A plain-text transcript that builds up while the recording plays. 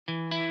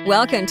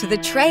Welcome to the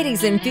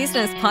Tradies in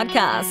Business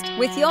podcast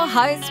with your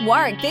hosts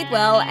Warwick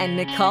Bidwell and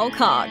Nicole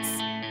Cox.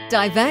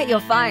 Divert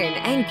your phone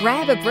and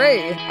grab a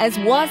brew as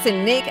Waz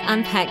and Nick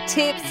unpack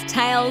tips,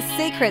 tales,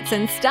 secrets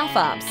and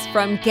stuff-ups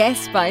from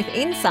guests both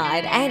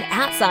inside and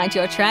outside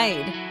your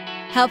trade,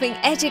 helping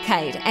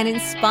educate and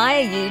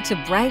inspire you to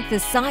break the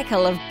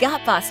cycle of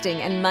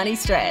gut-busting and money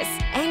stress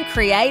and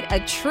create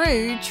a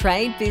true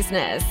trade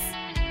business.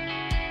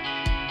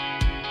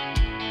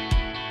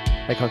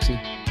 Hey, Coxie.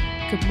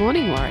 Good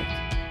morning, Warwick.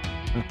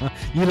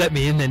 You let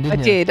me in then,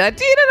 didn't you? I did, and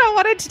I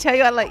wanted to tell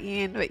you I let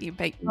you in, but you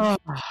beat me. Oh,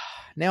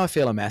 now I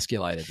feel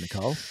emasculated,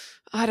 Nicole.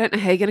 I don't know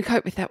how you're going to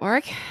cope with that,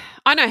 Warwick.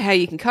 I know how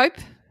you can cope.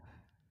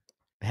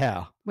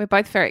 How? We're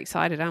both very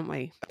excited, aren't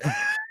we?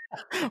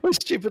 We're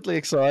stupidly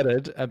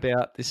excited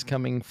about this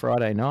coming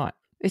Friday night.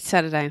 It's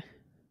Saturday.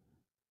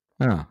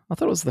 Oh, I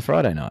thought it was the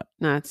Friday night.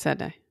 No, it's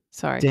Saturday.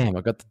 Sorry. Damn,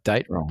 I got the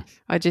date wrong.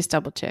 I just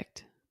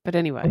double-checked. But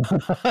anyway.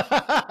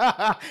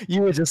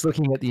 You were just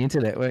looking at the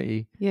internet, weren't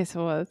you? Yes, I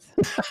was.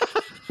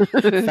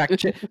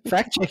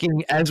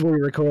 Fact-checking as we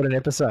record an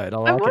episode.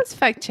 I was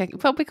fact-checking.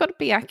 Well, we've got to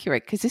be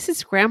accurate because this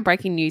is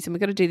groundbreaking news and we've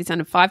got to do this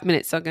under 5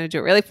 minutes, so I'm going to do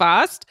it really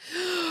fast.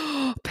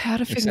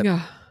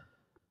 Powderfinger.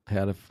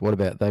 What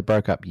about, they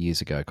broke up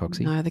years ago,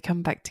 Coxie? No, they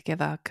come back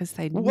together because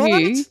they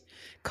knew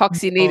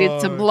Coxie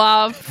needed some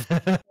love.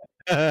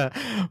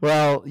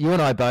 Well, you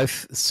and I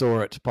both saw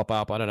it pop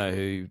up. I don't know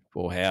who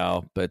or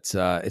how, but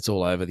it's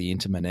all over the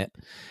internet.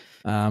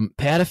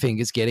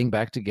 Powderfinger's getting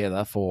back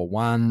together for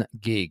 1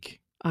 gig.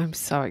 I'm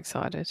so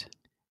excited.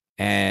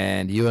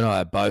 And you and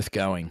I are both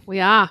going. We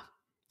are.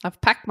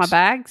 I've packed my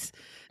bags.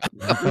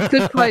 Got my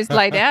good clothes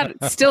laid out.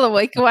 It's still a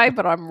week away,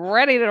 but I'm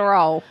ready to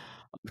roll.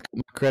 I've got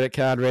my credit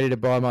card ready to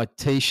buy my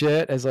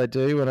T-shirt as I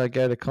do when I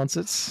go to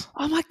concerts.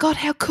 Oh, my God.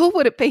 How cool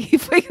would it be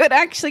if we could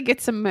actually get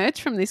some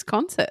merch from this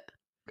concert?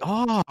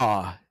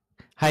 Oh,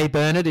 hey,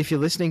 Bernard, if you're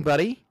listening,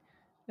 buddy,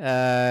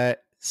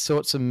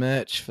 sort some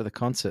merch for the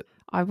concert.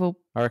 I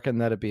reckon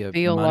that'd be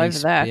a all over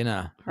that.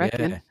 Spinner. I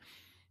reckon. Yeah.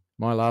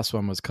 My last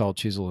one was Cold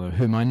Chisel,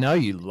 whom I know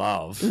you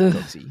love,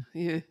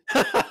 yeah.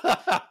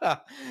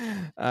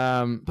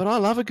 But I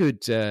love a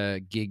good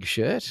gig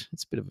shirt.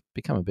 It's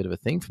become a bit of a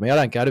thing for me. I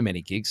don't go to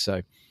many gigs,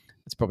 so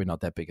it's probably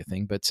not that big a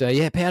thing. But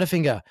yeah,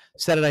 Powderfinger,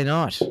 Saturday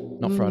night,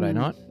 not Friday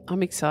night.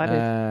 I'm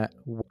excited.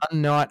 1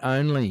 night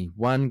only,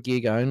 1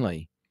 gig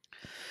only.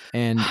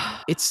 And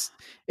it's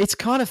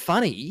kind of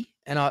funny,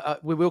 and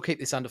we will keep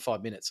this under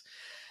 5 minutes.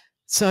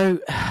 So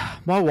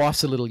my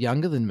wife's a little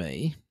younger than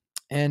me,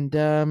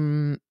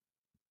 and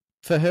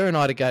for her and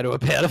I to go to a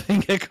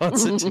Powderfinger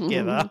concert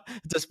together,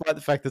 despite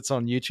the fact that it's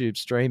on YouTube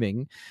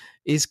streaming,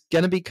 is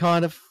going to be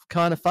kind of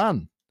fun. Of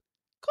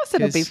course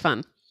it'll be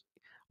fun.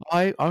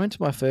 I went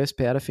to my first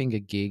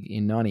Powderfinger gig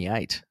in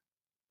 98.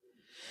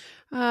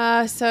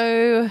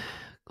 So,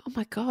 oh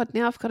my God,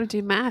 now I've got to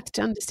do math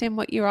to understand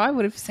what year I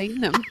would have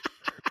seen them.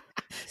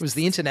 It was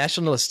the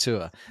Internationalist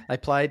tour. They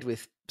played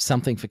with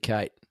Something for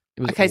Kate.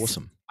 It was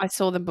awesome. So I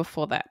saw them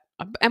before that.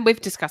 And we've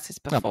discussed this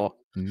before.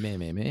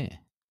 Meh.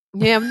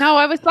 Yeah, no,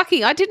 I was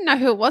lucky. I didn't know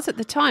who it was at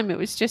the time. It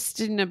was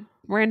just in a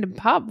random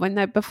pub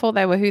before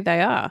they were who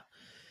they are.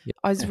 Yeah.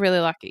 I was really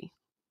lucky.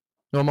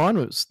 Well,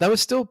 they were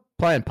still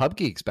playing pub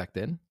gigs back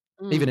then,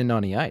 even in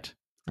 98.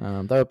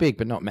 They were big,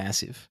 but not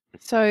massive.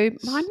 So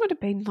mine would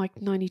have been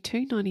like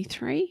 92,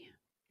 93.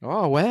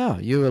 Oh, wow.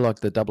 You were like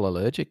the Double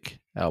Allergic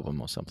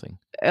album or something.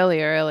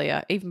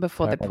 Earlier, even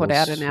before they put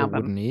out an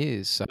album. Wooden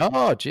Ears.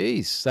 Oh,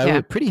 geez. They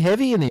were pretty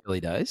heavy in the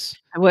early days.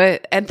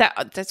 And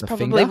that's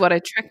probably what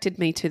attracted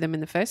me to them in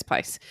the first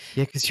place.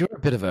 Yeah, because you're a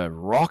bit of a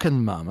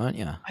rockin' mum, aren't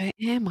you? I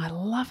am. I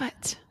love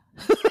it.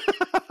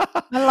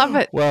 I love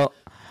it. Well,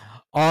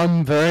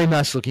 I'm very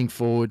much looking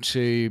forward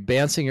to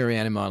bouncing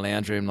around in my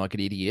lounge room like an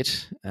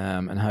idiot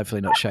and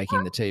hopefully not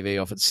shaking the TV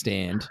off its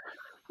stand.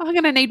 I'm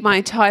going to need my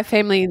entire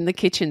family in the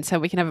kitchen so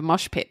we can have a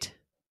mosh pit.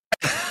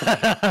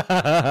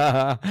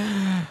 I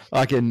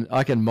can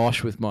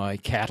mosh with my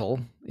cattle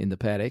in the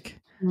paddock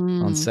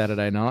on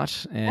Saturday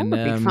night and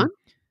that would be fun.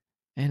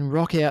 And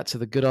rock out to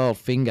the good old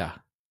finger.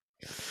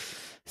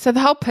 So the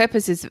whole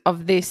purpose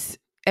of this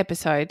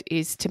episode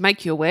is to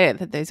make you aware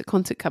that there's a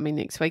concert coming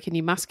next week and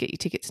you must get your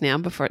tickets now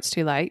before it's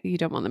too late. You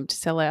don't want them to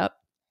sell out.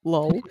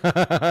 Lol.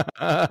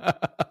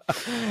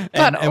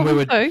 and we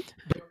were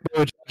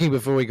talking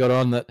before we got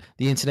on that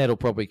the internet will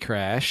probably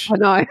crash. I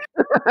know.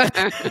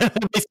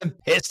 With some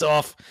pissed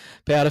off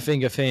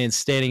Powderfinger fans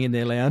standing in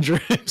their lounge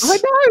rooms. I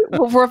know.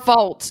 Well,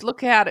 revolt.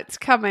 Look out, it's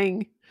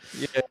coming.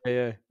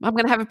 Yeah. I'm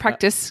going to have a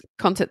practice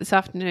concert this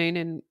afternoon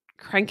and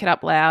crank it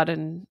up loud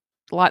and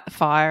light the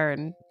fire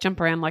and jump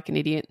around like an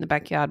idiot in the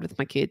backyard with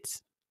my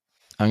kids.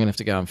 I'm going to have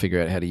to go and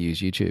figure out how to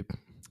use YouTube.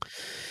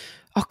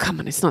 Oh, come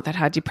on. It's not that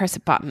hard. You press a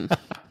button.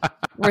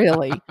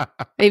 Really?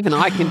 Even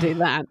I can do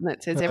that. And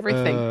that says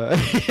everything.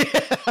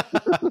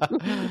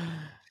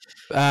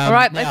 All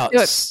right, now,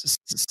 let's do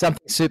it.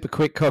 Something super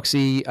quick,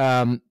 Coxie.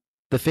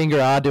 The Finger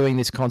are doing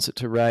this concert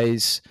to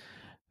raise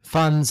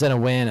funds and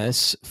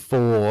awareness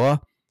for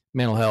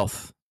mental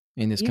health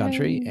in this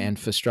country and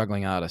for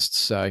struggling artists.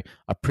 So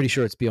I'm pretty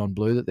sure it's Beyond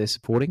Blue that they're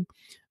supporting.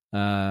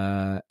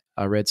 I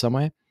read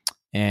somewhere,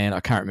 and I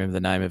can't remember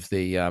the name of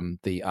the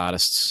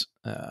artists'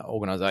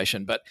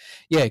 organisation. But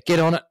yeah, get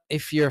on it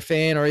if you're a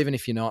fan, or even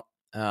if you're not.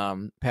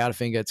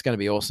 Powderfinger, it's going to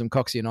be awesome.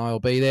 Coxie and I will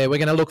be there. We're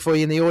going to look for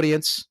you in the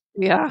audience.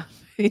 Yeah,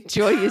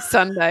 enjoy your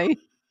Sunday.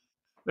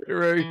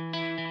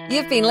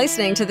 You've been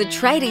listening to the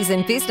Tradies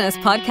in Business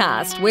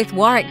podcast with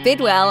Warwick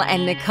Bidwell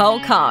and Nicole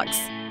Cox.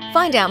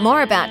 Find out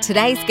more about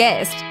today's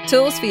guest,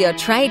 tools for your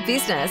trade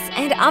business,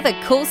 and other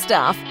cool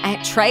stuff at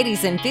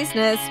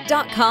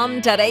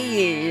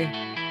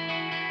tradiesinbusiness.com.au.